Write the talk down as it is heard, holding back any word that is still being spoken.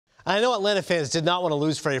I know Atlanta fans did not want to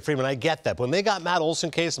lose Freddie Freeman. I get that. But when they got Matt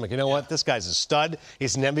Olson case, I'm like, you know what? This guy's a stud.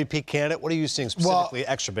 He's an MVP candidate. What are you seeing specifically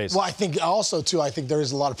extra base? Well, I think also, too, I think there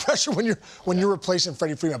is a lot of pressure when you're replacing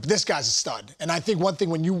Freddie Freeman. But this guy's a stud. And I think one thing,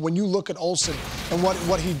 when you look at Olson and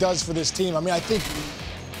what he does for this team, I mean, I think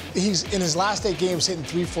he's in his last 8 games hitting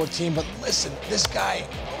 .314. But listen, this guy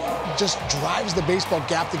just drives the baseball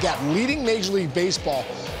gap to gap, leading Major League Baseball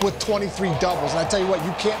with 23 doubles. And I tell you what,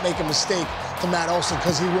 you can't make a mistake to Matt Olson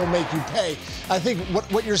because he will make you pay. I think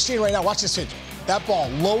what you're seeing right now, watch this hit. That ball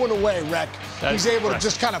low and away, Rec. He's able to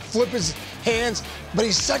just kind of flip his hands, but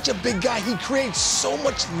he's such a big guy. He creates so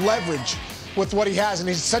much leverage with what he has, and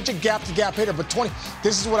he's such a gap-to-gap hitter. But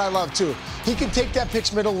this is what I love, too. He can take that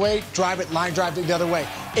pitch middle way, drive it, line drive it the other way.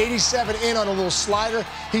 87 in on a little slider.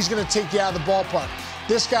 He's going to take you out of the ballpark.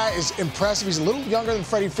 This guy is impressive. He's a little younger than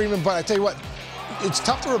Freddie Freeman, but I tell you what, it's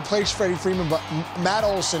tough to replace Freddie Freeman, but Matt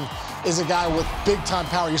Olson is a guy with big-time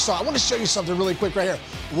power. I want to show you something really quick right here.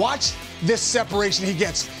 Watch this separation he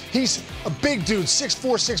gets. He's a big dude,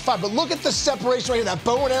 6'4", 6'5", but look at the separation right here, that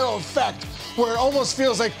bow and arrow effect, where it almost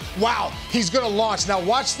feels like, wow, he's going to launch. Now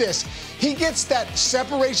watch this. He gets that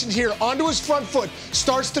separation here onto his front foot,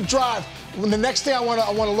 starts to drive. The next thing I want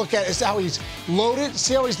to look at is how he's loaded.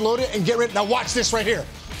 See how he's loaded and get ready. Now watch this right here.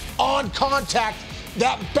 On contact,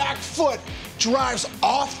 that back foot drives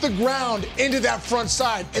off the ground into that front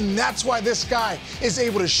side, and that's why this guy is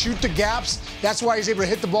able to shoot the gaps. That's why he's able to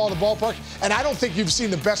hit the ball in the ballpark, and I don't think you've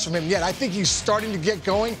seen the best from him yet. I think he's starting to get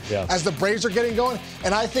going as the Braves are getting going,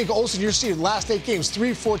 and I think Olson, you're seeing last 8 games,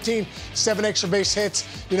 .314, 7 extra base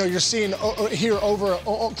hits. You know, you're seeing here over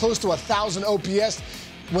close to 1,000 OPS.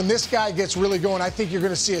 When this guy gets really going, I think you're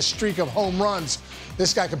going to see a streak of home runs.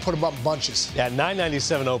 This guy can put them up in bunches. Yeah,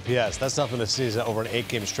 997 OPS. That's nothing to see over an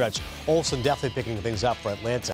 8-game stretch. Olson definitely picking things up for Atlanta.